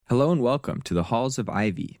Hello and welcome to the Halls of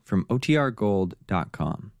Ivy from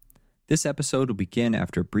OTRGold.com. This episode will begin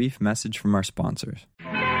after a brief message from our sponsors. The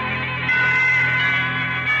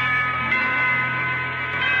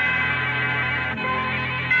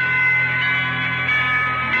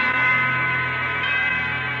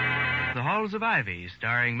Halls of Ivy,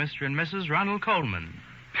 starring Mr. and Mrs. Ronald Coleman.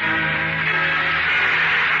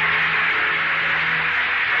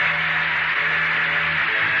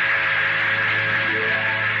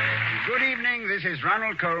 Good evening, this is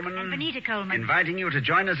Ronald Coleman. And Benita Coleman. Inviting you to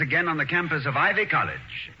join us again on the campus of Ivy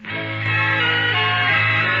College. And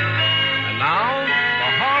now,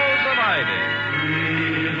 the Halls of Ivy.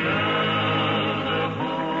 We love the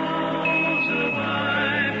halls of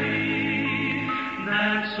ivy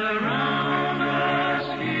that surround us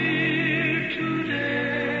here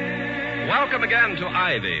today. Welcome again to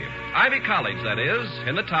Ivy. Ivy College, that is,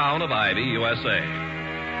 in the town of Ivy, USA.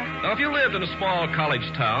 Now, if you lived in a small college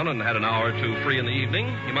town and had an hour or two free in the evening,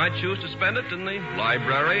 you might choose to spend it in the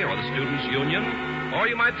library or the Students' Union, or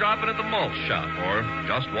you might drop in at the malt shop, or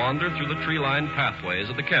just wander through the tree-lined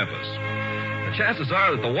pathways of the campus. The chances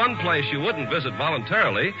are that the one place you wouldn't visit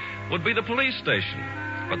voluntarily would be the police station.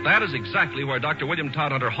 But that is exactly where Dr. William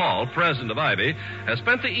Todhunter Hall, president of Ivy, has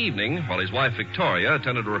spent the evening while his wife Victoria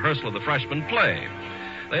attended a rehearsal of the freshman play.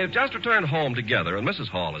 They have just returned home together, and Mrs.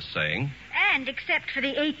 Hall is saying... And except for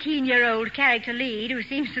the 18-year-old character lead who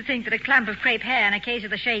seems to think that a clump of crepe hair in a case of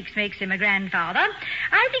the shakes makes him a grandfather,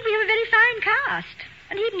 I think we have a very fine cast.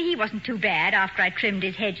 And even he wasn't too bad after I trimmed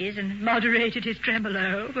his hedges and moderated his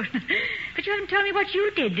tremolo. But you haven't told me what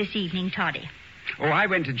you did this evening, Toddy. Oh, I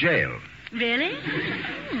went to jail. Really?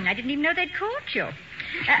 I didn't even know they'd caught you.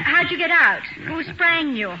 How'd you get out? Who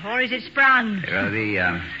sprang you? Or is it sprung?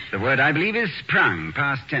 The word, I believe, is sprung,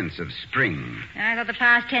 past tense of spring. I thought the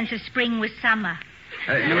past tense of spring was summer.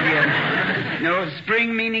 No, dear. No,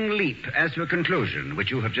 spring meaning leap, as to a conclusion, which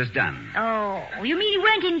you have just done. Oh, you mean you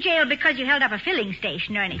weren't in jail because you held up a filling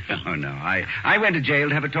station or anything? Oh, no. I went to jail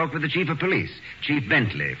to have a talk with the chief of police, Chief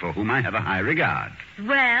Bentley, for whom I have a high regard. Well,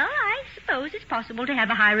 I suppose it's possible to have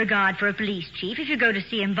a high regard for a police chief if you go to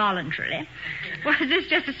see him voluntarily. Was this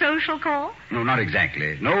just a social call? No, not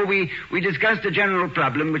exactly. No, we discussed a general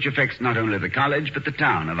problem which affects not only the college, but the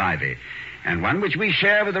town of Ivy, and one which we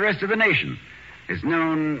share with the rest of the nation. It's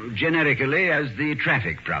known generically as the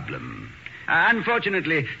traffic problem.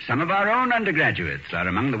 Unfortunately, some of our own undergraduates are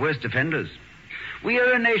among the worst offenders. We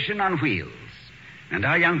are a nation on wheels, and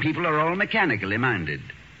our young people are all mechanically minded.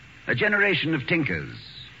 A generation of tinkers.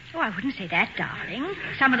 Oh, I wouldn't say that, darling.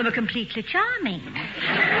 Some of them are completely charming.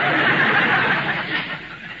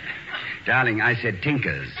 Darling, I said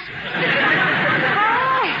tinkers.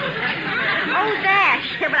 Oh, that.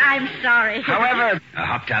 Well, I'm sorry. However, a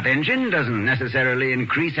hopped-up engine doesn't necessarily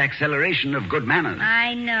increase acceleration of good manners.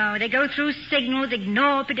 I know. They go through signals,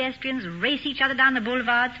 ignore pedestrians, race each other down the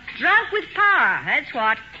boulevards. Drunk with power, that's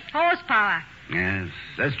what. Horsepower. Yes.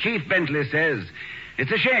 As Chief Bentley says,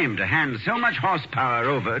 it's a shame to hand so much horsepower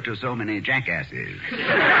over to so many jackasses. Did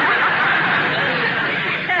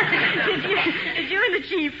you and the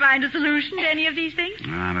chief find a solution to any of these things?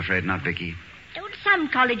 No, I'm afraid not, Vicky. Don't some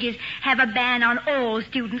colleges have a ban on all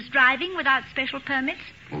students driving without special permits?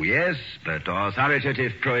 Oh, yes, but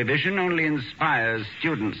authoritative prohibition only inspires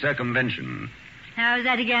student circumvention. How's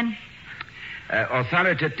that again?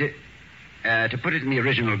 Authoritative... to put it in the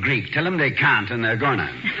original Greek, tell them they can't and they're gonna.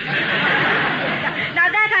 Now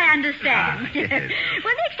that I understand. Yes.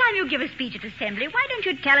 Well, next time you give a speech at assembly, why don't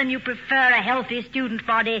you tell them you prefer a healthy student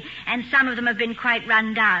body and some of them have been quite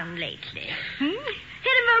run down lately?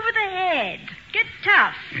 Hit them over the head. Get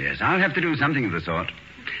tough. Yes, I'll have to do something of the sort.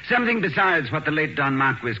 Something besides what the late Don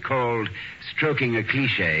Marquis called stroking a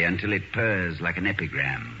cliché until it purrs like an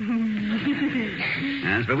epigram.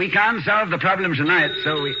 Yes, but we can't solve the problem tonight,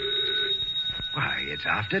 so we... Why, it's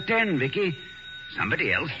after 10, Vicky.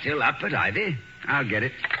 Somebody else still up at Ivy? I'll get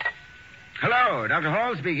it. Hello, Dr.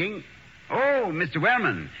 Hall speaking. Oh, Mr.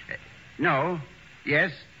 Wellman. No.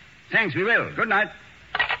 Yes. Thanks, we will. Good night.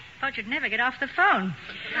 Thought you'd never get off the phone.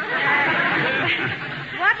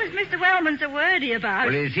 What was Mr. Wellman so wordy about?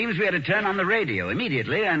 Well, it seems we had to turn on the radio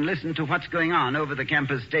immediately and listen to what's going on over the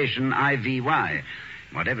campus station IVY.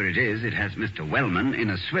 Whatever it is, it has Mr. Wellman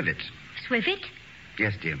in a swivet. Swivet?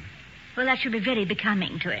 Yes, dear. Well, that should be very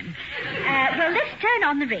becoming to him. Well, let's turn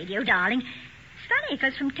on the radio, darling. It's funny,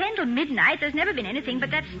 because from 10 till midnight, there's never been anything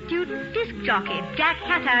but that student disc jockey, Jack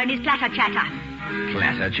Hatter, and his platter chatter.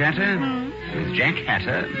 Platter chatter? With Jack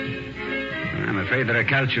Hatter? I'm afraid there are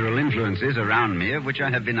cultural influences around me of which I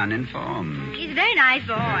have been uninformed. He's a very nice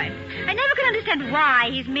boy. I never could understand why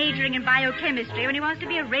he's majoring in biochemistry when he wants to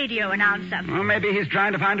be a radio announcer. Well, maybe he's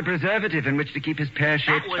trying to find a preservative in which to keep his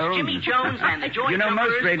pear-shaped That was tones. Jimmy Jones and the Joy You know, most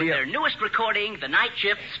Jumpers radio- with their newest recording, The Night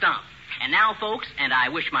Shift Stomp. And now, folks, and I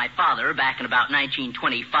wish my father, back in about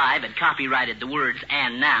 1925, had copyrighted the words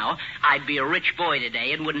 "and now," I'd be a rich boy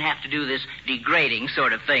today and wouldn't have to do this degrading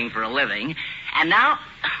sort of thing for a living. And now,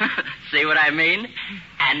 see what I mean?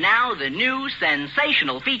 And now the new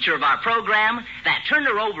sensational feature of our program, that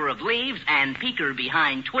turner over of leaves and peeker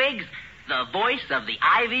behind twigs, the voice of the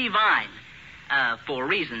ivy vine. For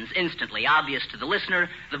reasons instantly obvious to the listener,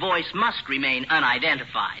 the voice must remain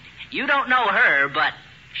unidentified. You don't know her, but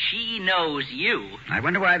she knows you. I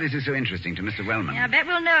wonder why this is so interesting to Mr. Wellman. Yeah, I bet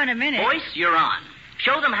we'll know in a minute. Voice, you're on.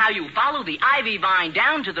 Show them how you follow the ivy vine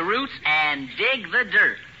down to the roots and dig the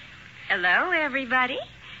dirt. Hello, everybody.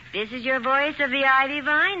 This is your voice of the ivy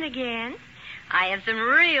vine again. I have some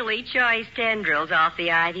really choice tendrils off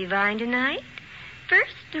the ivy vine tonight.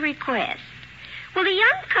 First, a request. Will the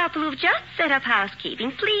young couple who've just set up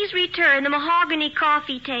housekeeping please return the mahogany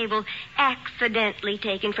coffee table accidentally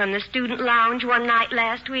taken from the student lounge one night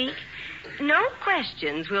last week? No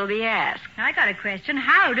questions will be asked. I got a question.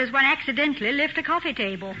 How does one accidentally lift a coffee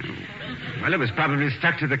table? Well, it was probably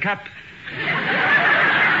stuck to the cup.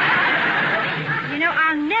 You know,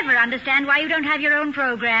 I'll never understand why you don't have your own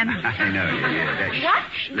program. I know. What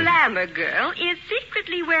glamour girl is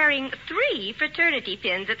secretly wearing 3 fraternity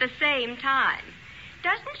pins at the same time?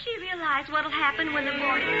 Doesn't she realize what'll happen when the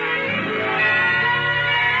morning comes?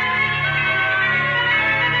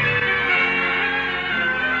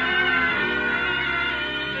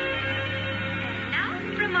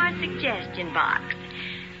 Now from our suggestion box.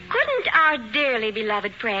 Couldn't our dearly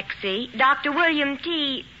beloved Prexy, Dr. William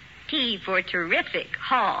T. for terrific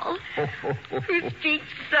Hall, who speaks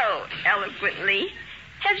so eloquently,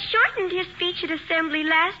 have shortened his speech at Assembly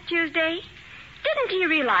last Tuesday? Didn't he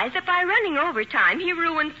realize that by running overtime, he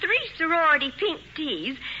ruined 3 sorority pink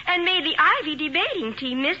teas and made the Ivy debating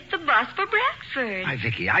team miss the bus for Bradford? Why,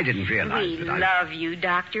 Vicky, I didn't realize We that love you,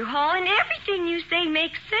 Dr. Hall, and everything you say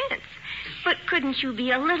makes sense. But couldn't you be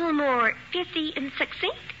a little more pithy and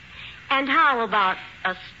succinct? And how about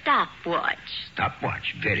a stopwatch?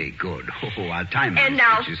 Stopwatch. Very good. Oh, I'll time And my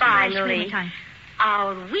now, speeches. finally,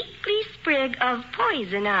 our weekly sprig of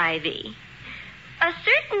poison ivy. A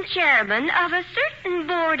certain chairman of a certain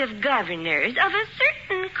board of governors of a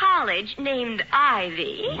certain college named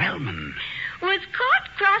Ivy Wellman. was caught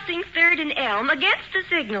crossing 3rd and Elm against the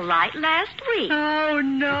signal light last week. Oh,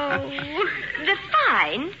 no. The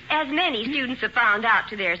fine, as many students have found out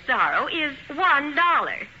to their sorrow, is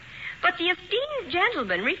 $1. But the esteemed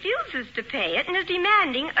gentleman refuses to pay it and is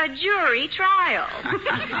demanding a jury trial.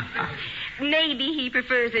 Maybe he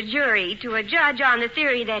prefers a jury to a judge on the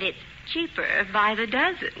theory that it's cheaper by the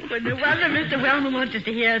dozen. Well, no wonder Mr. Wellman wants us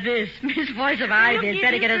to hear this. Miss Voice of Ivy had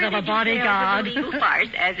better get herself a bodyguard. The legal farce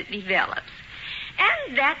as it develops.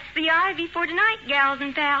 And that's the Ivy for tonight, gals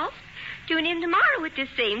and pals. Tune in tomorrow at the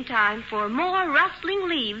same time for more rustling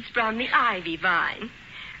leaves from the ivy vine.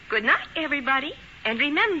 Good night, everybody. And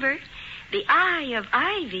remember, the eye of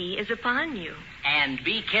ivy is upon you. And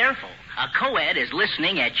be careful. A co-ed is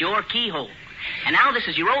listening at your keyhole. And now this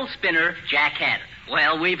is your old spinner, Jack Hatter.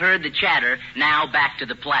 Well, we've heard the chatter. Now back to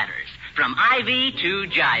the platters. From Ivy to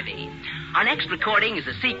Jivey. Our next recording is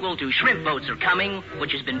a sequel to Shrimp Boats Are Coming,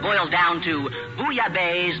 which has been boiled down to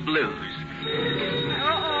Bouillabaisse Blues.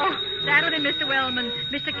 Oh, that'll be Mr. Wellman.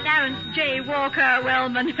 Mr. Clarence J. Walker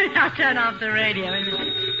Wellman. Now turn off the radio.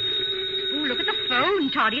 Oh, look at the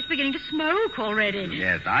phone, Toddy. It's beginning to smoke already.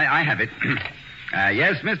 Yes, I have it.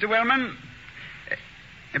 Yes, Mr. Wellman?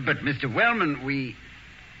 But, Mr. Wellman, we...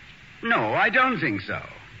 No, I don't think so.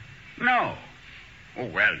 No. Oh,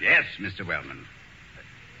 well, yes, Mr. Wellman.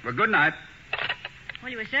 Well, good night. Well,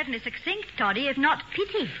 you were certainly succinct, Toddy, if not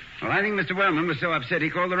pithy. Well, I think Mr. Wellman was so upset he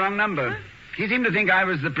called the wrong number. He seemed to think I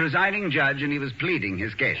was the presiding judge and he was pleading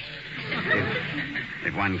his case.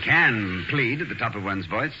 If one can plead at the top of one's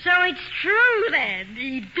voice. So it's true, then.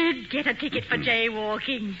 He did get a ticket for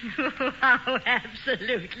jaywalking. How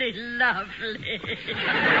absolutely lovely.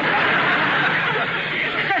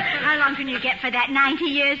 How long can you get for that? 90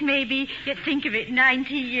 years, maybe? Yet think of it,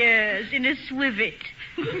 90 years in a swivet.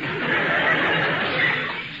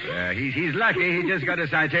 He's lucky he just got a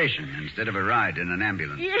citation instead of a ride in an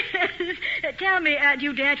ambulance. Yes. Tell me, do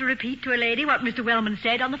you dare to repeat to a lady what Mr. Wellman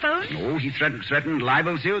said on the phone? Oh, he threatened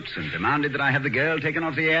libel suits and demanded that I have the girl taken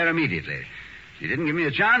off the air immediately. He didn't give me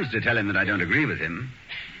a chance to tell him that I don't agree with him.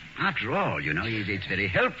 After all, you know, it's very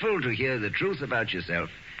helpful to hear the truth about yourself.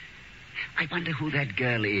 I wonder who that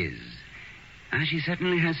girl is. She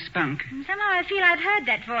certainly has spunk. Somehow I feel I've heard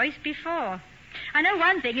that voice before. I know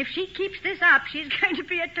one thing. If she keeps this up, she's going to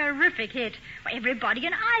be a terrific hit. Well, everybody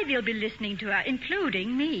in Ivy will be listening to her,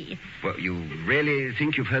 including me. Well, you really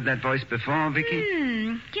think you've heard that voice before,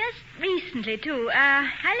 Vicky? Just recently, too. Now,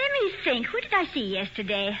 let me think. Who did I see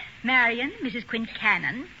yesterday? Marion, Mrs.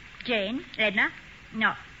 Quincannon, Jane, Edna.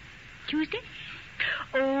 No. Tuesday?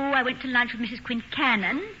 Oh, I went to lunch with Mrs.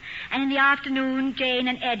 Quincannon, and in the afternoon, Jane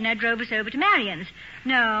and Edna drove us over to Marion's.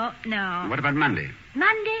 No. What about Monday?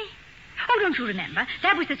 Monday? Oh, don't you remember?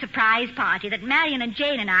 That was the surprise party that Marion and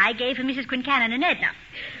Jane and I gave for Mrs. Quincannon and Edna.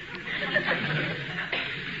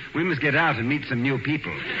 We must get out and meet some new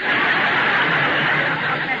people.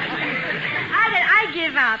 I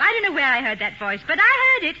give up. I don't know where I heard that voice, but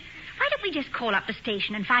I heard it. Why don't we just call up the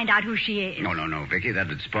station and find out who she is? No, Vicky. That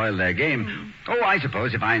would spoil their game. Oh, I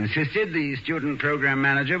suppose if I insisted, the student program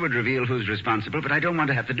manager would reveal who's responsible, but I don't want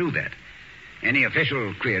to have to do that. Any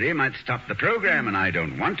official query might stop the program, and I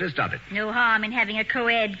don't want to stop it. No harm in having a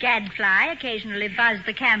co-ed gadfly occasionally buzz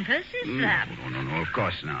the campus, is there? No, of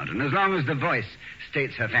course not. And as long as the voice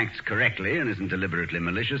states her facts correctly and isn't deliberately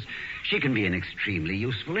malicious, she can be an extremely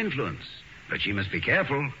useful influence. But she must be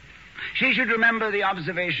careful. She should remember the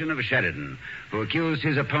observation of Sheridan, who accused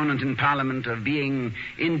his opponent in Parliament of being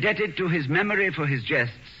indebted to his memory for his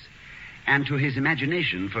jests and to his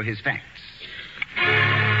imagination for his facts.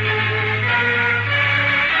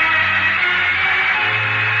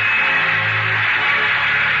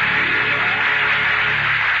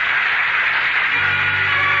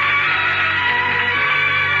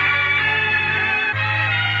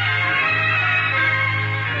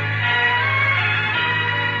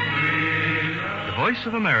 The Voice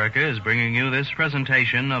of America is bringing you this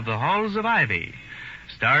presentation of The Halls of Ivy,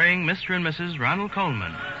 starring Mr. and Mrs. Ronald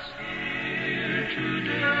Coleman.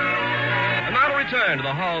 And now to return to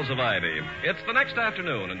the Halls of Ivy. It's the next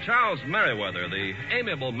afternoon, and Charles Merriweather, the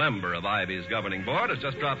amiable member of Ivy's governing board, has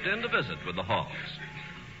just dropped in to visit with the Halls.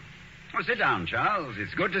 Oh, sit down, Charles.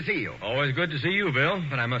 It's good to see you. Always good to see you, Bill,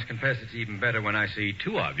 but I must confess it's even better when I see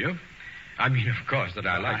two of you. I mean, of course, that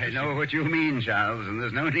I like I know what you mean, Charles, and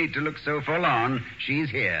there's no need to look so forlorn. She's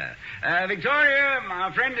here. Victoria,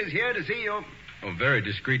 our friend is here to see you. Oh, very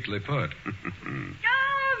discreetly put.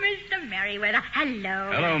 Oh, Mr. Merriweather. Hello.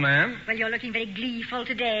 Hello, ma'am. Well, you're looking very gleeful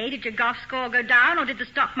today. Did your golf score go down, or did the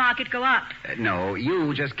stock market go up? No,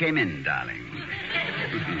 you just came in, darling.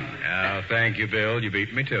 Oh, thank you, Bill. You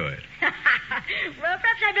beat me to it. Well,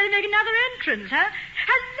 perhaps I'd better make another entrance, huh?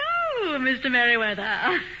 Hello, Mr.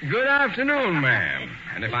 Merriweather. Good afternoon, ma'am.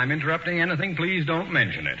 And if I'm interrupting anything, please don't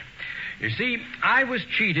mention it. You see, I was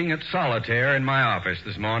cheating at solitaire in my office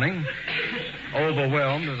this morning,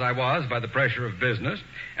 overwhelmed as I was by the pressure of business,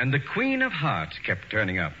 and the Queen of Hearts kept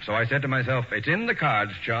turning up. So I said to myself, it's in the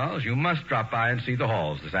cards, Charles. You must drop by and see the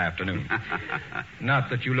Halls this afternoon. Not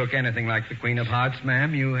that you look anything like the Queen of Hearts,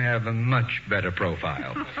 ma'am. You have a much better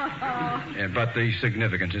profile. But the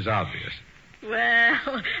significance is obvious.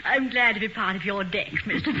 Well, I'm glad to be part of your deck,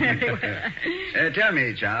 Mr. Merriweather. Tell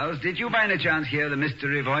me, Charles, did you by any chance hear the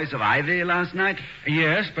mystery voice of Ivy last night?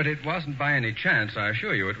 Yes, but it wasn't by any chance, I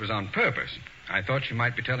assure you. It was on purpose. I thought she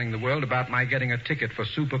might be telling the world about my getting a ticket for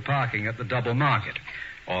super parking at the Double Market,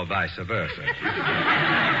 or vice versa.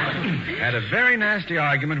 Had a very nasty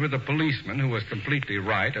argument with a policeman who was completely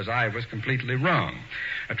right, as I was completely wrong.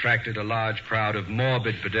 Attracted a large crowd of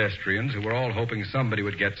morbid pedestrians who were all hoping somebody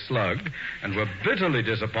would get slugged, and were bitterly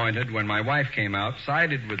disappointed when my wife came out,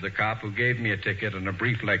 sided with the cop who gave me a ticket and a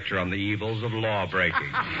brief lecture on the evils of law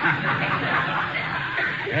breaking.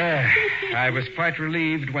 I was quite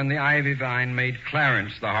relieved when the Ivy Vine made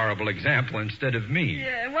Clarence the horrible example instead of me.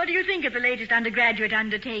 Yeah, what do you think of the latest undergraduate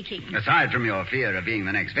undertaking? Aside from your fear of being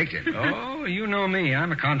the next victim. Oh, you know me.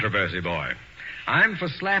 I'm a controversy boy. I'm for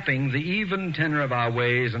slapping the even tenor of our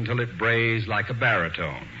ways until it brays like a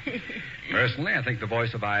baritone. Personally, I think the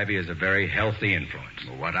voice of Ivy is a very healthy influence.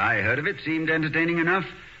 What I heard of it seemed entertaining enough.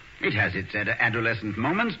 It has its adolescent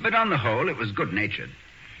moments, but on the whole, it was good-natured.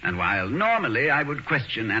 And while normally I would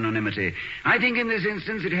question anonymity, I think in this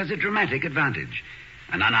instance it has a dramatic advantage.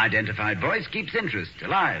 An unidentified voice keeps interest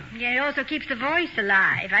alive. Yeah, it also keeps the voice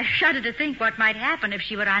alive. I shudder to think what might happen if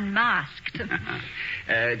she were unmasked.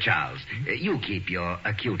 Charles, you keep your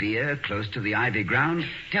acute ear close to the Ivy ground.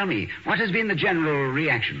 Tell me, what has been the general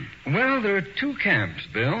reaction? Well, there are two camps,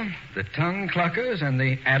 Bill. The tongue cluckers and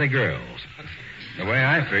the Atta girls. The way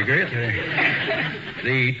I figure it,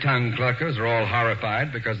 the tongue cluckers are all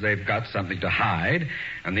horrified because they've got something to hide,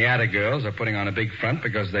 and the Atta girls are putting on a big front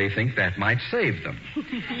because they think that might save them.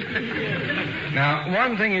 Now,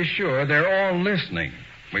 one thing is sure, they're all listening.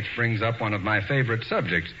 Which brings up one of my favorite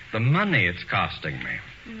subjects, the money it's costing me.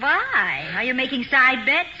 Why? Are you making side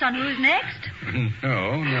bets on who's next?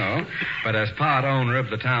 No. But as part owner of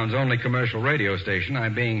the town's only commercial radio station,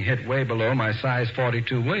 I'm being hit way below my size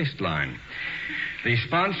 42 waistline. The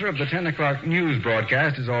sponsor of the 10 o'clock news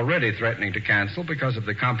broadcast is already threatening to cancel because of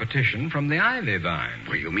the competition from the Ivy Vine.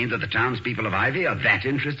 Well, you mean that the townspeople of Ivy are that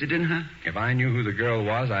interested in her? If I knew who the girl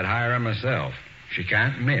was, I'd hire her myself. She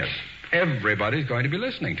can't miss. Everybody's going to be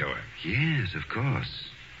listening to her. Yes, of course.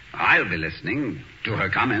 I'll be listening to her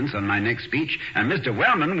comments on my next speech, and Mr.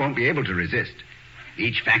 Wellman won't be able to resist.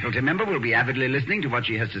 Each faculty member will be avidly listening to what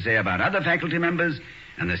she has to say about other faculty members,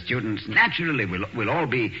 and the students naturally will all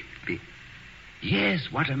be...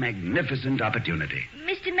 Yes, what a magnificent opportunity.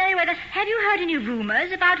 Mr. Merriweather, have you heard any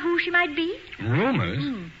rumors about who she might be? Rumors?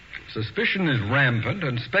 Suspicion is rampant,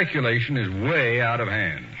 and speculation is way out of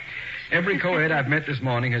hand. Every co-ed I've met this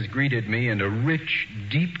morning has greeted me in a rich,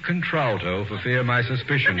 deep contralto for fear my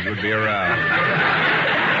suspicions would be aroused.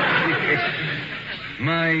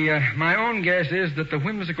 My own guess is that the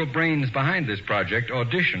whimsical brains behind this project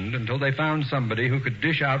auditioned until they found somebody who could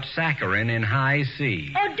dish out saccharin in high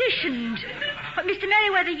C. Auditioned? But Mr.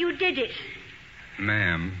 Merriweather, you did it.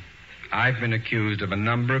 Ma'am, I've been accused of a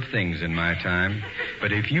number of things in my time,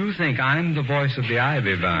 but if you think I'm the voice of the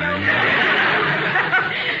Ivy Vine...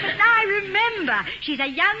 But now I remember. She's a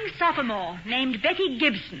young sophomore named Betty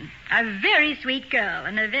Gibson. A very sweet girl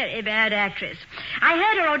and a very bad actress. I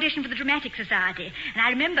heard her audition for the Dramatic Society, and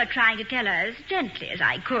I remember trying to tell her as gently as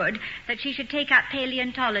I could that she should take up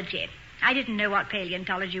paleontology. I didn't know what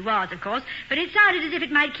paleontology was, of course, but it sounded as if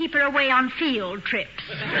it might keep her away on field trips.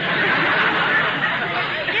 Yes,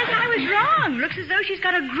 I was wrong. Looks as though she's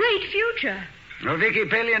got a great future. Well, Vicky,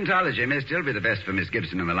 paleontology may still be the best for Miss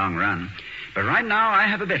Gibson in the long run. But right now, I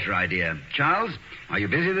have a better idea. Charles, are you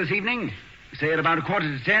busy this evening? Say at about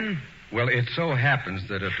 9:45? Well, it so happens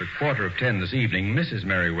that at 9:45 this evening, Mrs.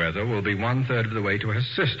 Merriweather will be 1/3 of the way to her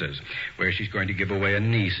sister's, where she's going to give away a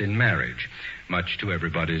niece in marriage, much to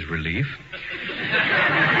everybody's relief.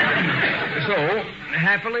 So,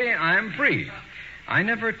 happily, I'm free. I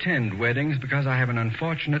never attend weddings because I have an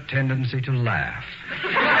unfortunate tendency to laugh.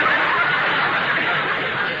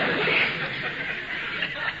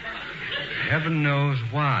 Heaven knows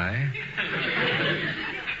why.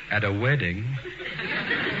 At a wedding.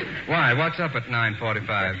 Why? What's up at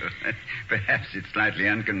 9:45? Perhaps it's slightly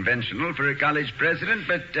unconventional for a college president,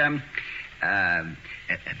 but,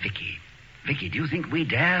 Vicky, do you think we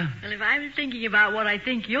dare? Well, if I'm thinking about what I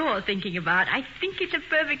think you're thinking about, I think it's a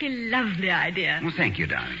perfectly lovely idea. Well, thank you,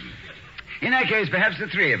 darling. In that case, perhaps the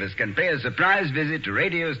three of us can pay a surprise visit to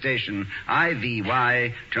radio station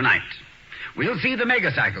IVY tonight. We'll see the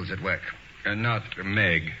megacycles at work. Not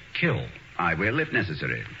Meg. Kill. I will, if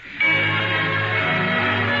necessary.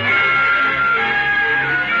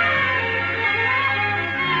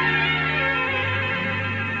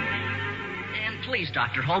 Please,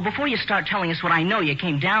 Dr. Hall, before you start telling us what I know you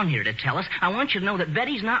came down here to tell us, I want you to know that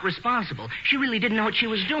Betty's not responsible. She really didn't know what she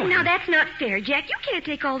was doing. Now, that's not fair, Jack. You can't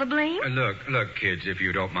take all the blame. Look, kids, if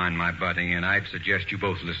you don't mind my butting in, I'd suggest you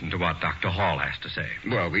both listen to what Dr. Hall has to say.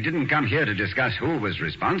 Well, we didn't come here to discuss who was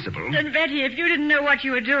responsible. Then, Betty, if you didn't know what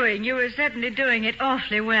you were doing, you were certainly doing it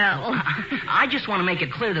awfully well. I just want to make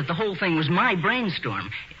it clear that the whole thing was my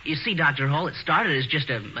brainstorm. You see, Dr. Hall, it started as just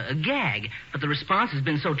a gag, but the response has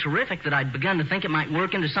been so terrific that I'd begun to think it might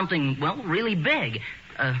work into something, well, really big.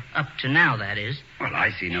 Up to now, that is. Well, I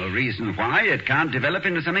see no reason why it can't develop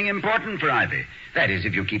into something important for Ivy. That is,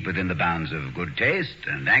 if you keep within the bounds of good taste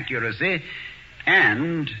and accuracy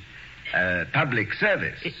and public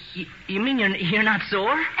service. You mean you're not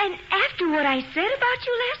sore? And after what I said about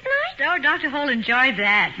you last night? Oh, Dr. Hall enjoyed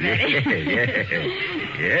that, Betty.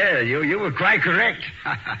 Yeah, you were quite correct.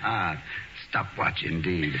 Stopwatch,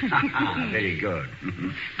 indeed. Very good.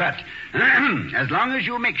 But as long as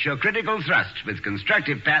you mix your critical thrust with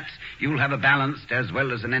constructive pats, you'll have a balanced as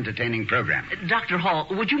well as an entertaining program. Dr. Hall,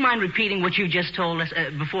 would you mind repeating what you just told us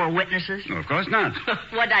before witnesses? Of course not.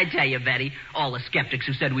 What'd I tell you, Betty? All the skeptics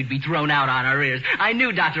who said we'd be thrown out on our ears. I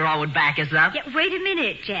knew Dr. Hall would back us up. Yeah, wait a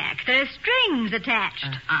minute, Jack. There are strings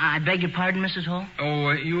attached. I beg your pardon, Mrs. Hall?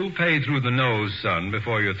 Oh, you'll pay through the nose, son,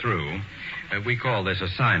 before you're through. We call this a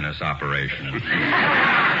sinus operation.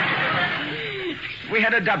 We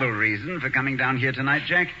had a double reason for coming down here tonight,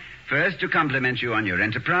 Jack. First, to compliment you on your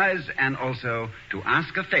enterprise, and also to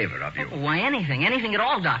ask a favor of you. Why, anything at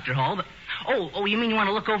all, Dr. Hall. But oh, you mean you want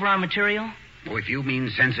to look over our material? Oh, if you mean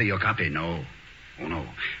censor your copy, no. Oh, no.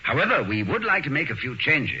 However, we would like to make a few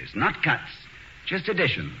changes, not cuts, just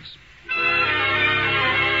additions.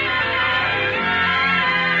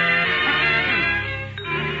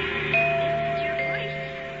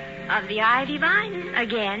 of the Ivy Vine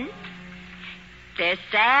again. There's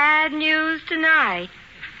sad news tonight.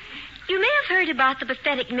 You may have heard about the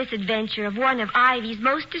pathetic misadventure of one of Ivy's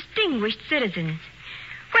most distinguished citizens.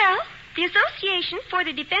 Well, the Association for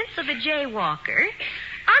the Defense of the Jaywalker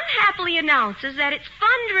unhappily announces that its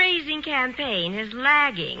fundraising campaign is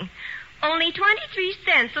lagging. Only 23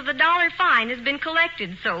 cents of the dollar fine has been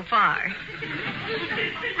collected so far.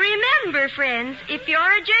 Remember, friends, if you're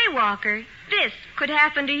a jaywalker, this could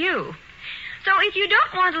happen to you. So if you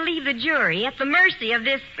don't want to leave the jury at the mercy of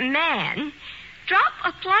this man, drop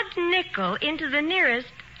a plugged nickel into the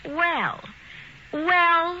nearest well.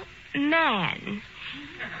 Well, man.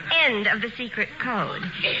 End of the secret code.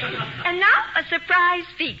 And now a surprise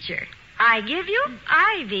feature. I give you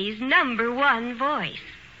Ivy's #1 voice.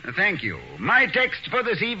 Thank you. My text for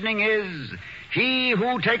this evening is, "He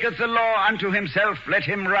who taketh the law unto himself, let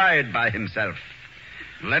him ride by himself."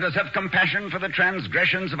 Let us have compassion for the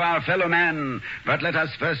transgressions of our fellow man, but let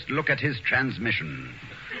us first look at his transmission.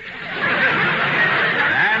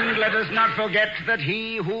 And let us not forget that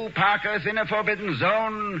he who parketh in a forbidden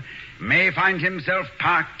zone may find himself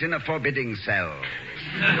parked in a forbidding cell.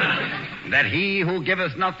 That he who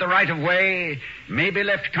giveth not the right of way may be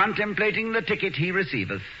left contemplating the ticket he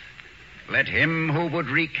receiveth. Let him who would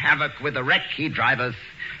wreak havoc with the wreck he driveth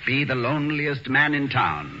be the loneliest man in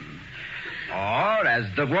town. Or,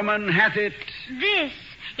 as the woman hath it... This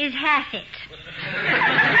is hath it.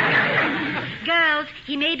 Girls,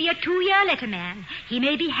 he may be a 2-year letter man. He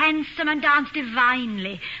may be handsome and dance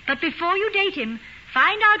divinely. But before you date him,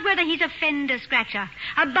 find out whether he's a fender scratcher,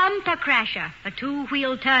 a bumper crasher, a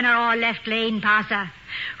 2-wheel turner, or left lane passer.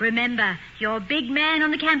 Remember, your big man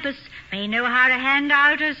on the campus may know how to hand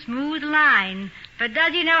out a smooth line, but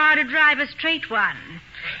does he know how to drive a straight one?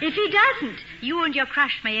 If he doesn't, you and your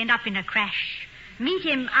crush may end up in a crash. Meet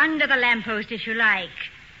him under the lamppost if you like,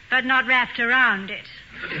 but not wrapped around it.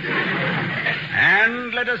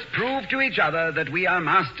 And let us prove to each other that we are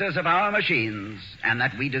masters of our machines and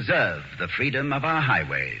that we deserve the freedom of our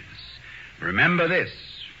highways. Remember this,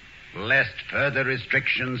 lest further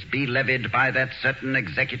restrictions be levied by that certain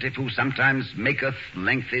executive who sometimes maketh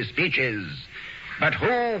lengthy speeches, but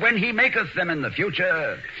who, when he maketh them in the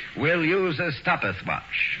future, will use a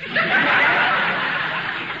stopwatch.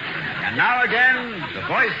 And now again, the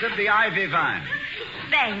voice of the Ivy Vine.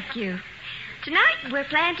 Thank you. Tonight we're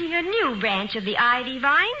planting a new branch of the Ivy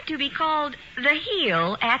Vine to be called the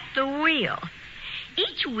Heel at the Wheel.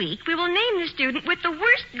 Each week we will name the student with the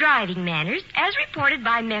worst driving manners as reported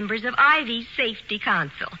by members of Ivy's Safety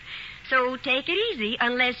Council. So take it easy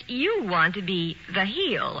unless you want to be the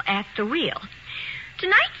heel at the wheel.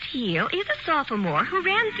 Tonight's heel is a sophomore who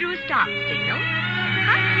ran through a stop signal.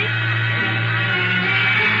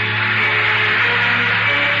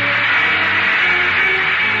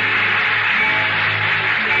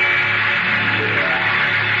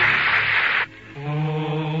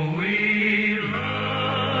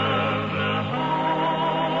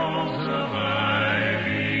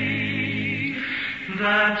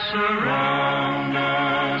 That surround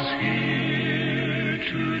us here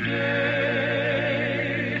today,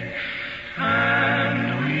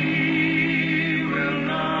 and we will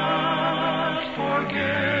not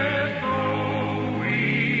forget.